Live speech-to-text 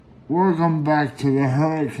Welcome back to the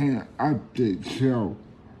Hurricane Update Show.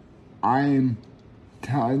 I am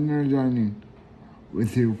Tyler Dunning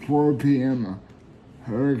with your 4 p.m.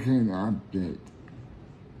 Hurricane Update.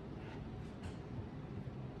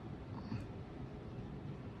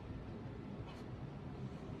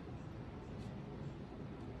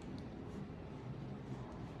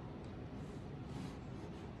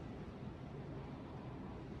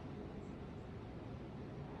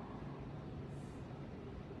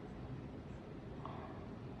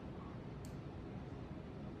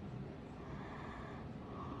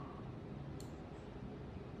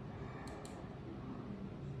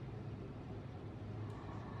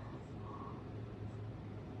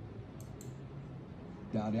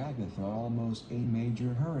 Agatha almost a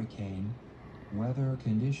major hurricane. Weather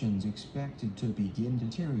conditions expected to begin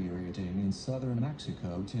deteriorating in southern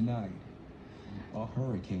Mexico tonight. A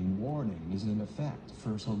hurricane warning is in effect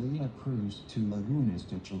for Salina Cruz to Lagunas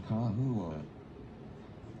de Chilcahua.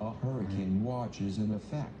 A hurricane watch is in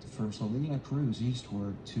effect for Salina Cruz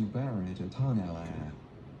eastward to Barra de Tonela.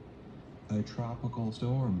 A tropical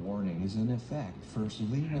storm warning is in effect for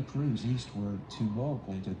Salina Cruz eastward to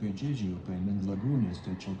Boca de Pijijiupan and Lagunas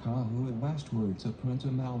de Chilcahua westward to Punta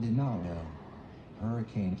Maldonado.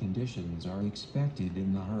 Hurricane conditions are expected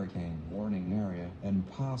in the hurricane warning area and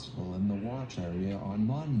possible in the watch area on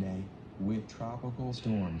Monday, with tropical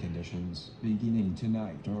storm conditions beginning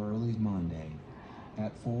tonight or early Monday.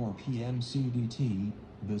 At 4 p.m. CDT,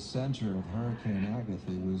 the center of Hurricane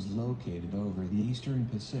Agatha was located over the eastern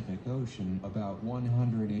Pacific Ocean about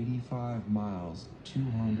 185 miles,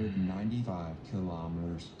 295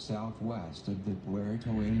 kilometers southwest of the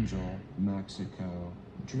Puerto Angel, Mexico,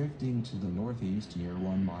 drifting to the northeast near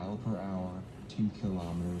 1 mile per hour, 2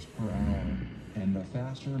 kilometers per hour, and a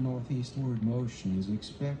faster northeastward motion is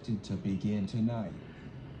expected to begin tonight.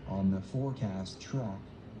 On the forecast track,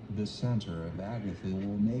 the center of Agatha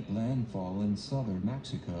will make landfall in southern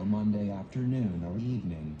Mexico Monday afternoon or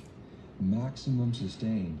evening. Maximum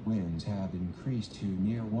sustained winds have increased to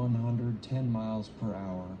near 110 miles per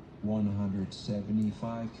hour,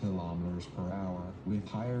 175 kilometers per hour, with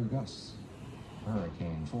higher gusts.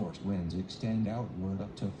 Hurricane-force winds extend outward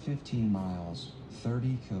up to 15 miles,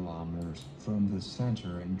 30 kilometers, from the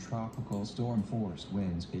center, and tropical storm-force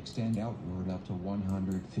winds extend outward up to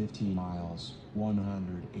 150 miles,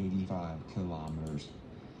 185 kilometers.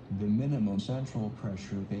 The minimum central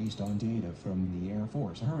pressure based on data from the Air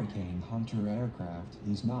Force Hurricane Hunter aircraft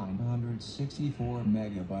is 964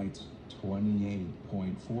 megabytes,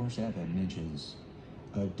 28.47 inches.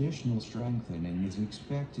 Additional strengthening is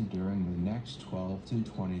expected during the next 12 to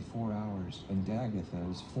 24 hours, and Agatha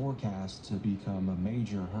is forecast to become a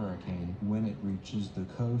major hurricane when it reaches the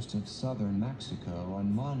coast of southern Mexico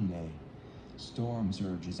on Monday. Storm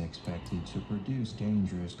surge is expected to produce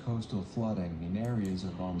dangerous coastal flooding in areas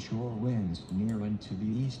of onshore winds near and to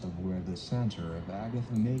the east of where the center of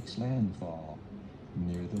Agatha makes landfall.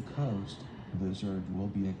 Near the coast, the surge will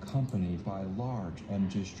be accompanied by large and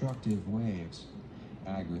destructive waves.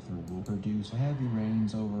 Agatha will produce heavy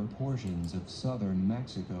rains over portions of southern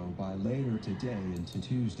Mexico by later today into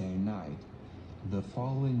Tuesday night. The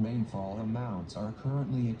following rainfall amounts are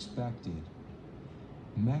currently expected.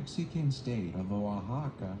 Mexican state of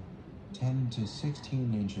Oaxaca, 10 to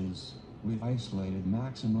 16 inches, with isolated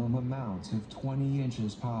maximum amounts of 20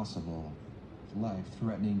 inches possible.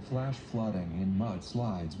 Life-threatening flash flooding and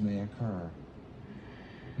mudslides may occur.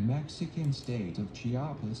 Mexican state of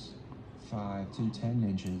Chiapas, 5 to 10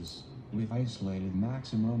 inches, with isolated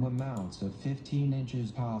maximum amounts of 15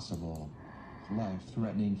 inches possible.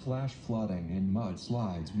 Life-threatening flash flooding and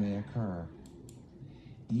mudslides may occur.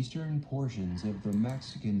 Eastern portions of the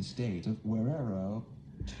Mexican state of Guerrero,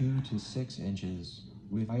 2 to 6 inches,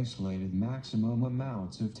 with isolated maximum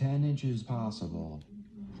amounts of 10 inches possible.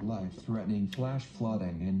 Life-threatening flash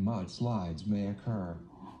flooding and mudslides may occur.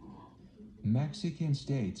 Mexican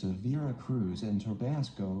states of Veracruz and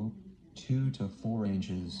Tabasco, 2 to 4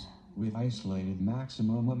 inches, with isolated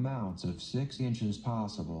maximum amounts of 6 inches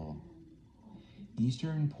possible.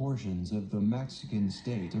 Eastern portions of the Mexican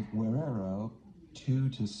state of Guerrero, 2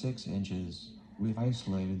 to 6 inches, with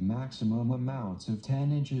isolated maximum amounts of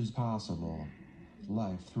 10 inches possible.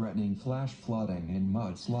 Life-threatening flash flooding and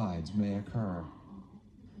mudslides may occur.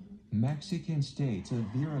 Mexican states of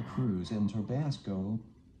Veracruz and Tabasco,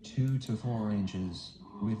 2 to 4 inches,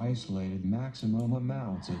 with isolated maximum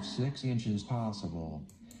amounts of 6 inches possible.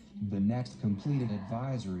 The next completed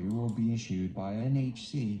advisory will be issued by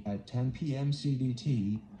NHC at 10 p.m.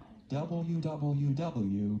 CDT,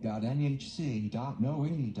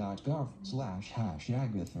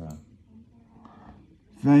 www.nhc.noe.gov/Agatha.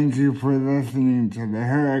 Thank you for listening to the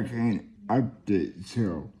Hurricane Update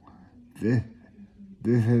Show. This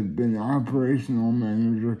has been Operational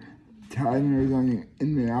Manager Tyler Dunning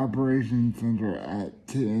in the Operations Center at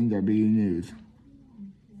TNW News.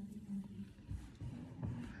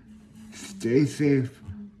 Stay safe,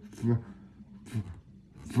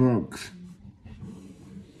 folks.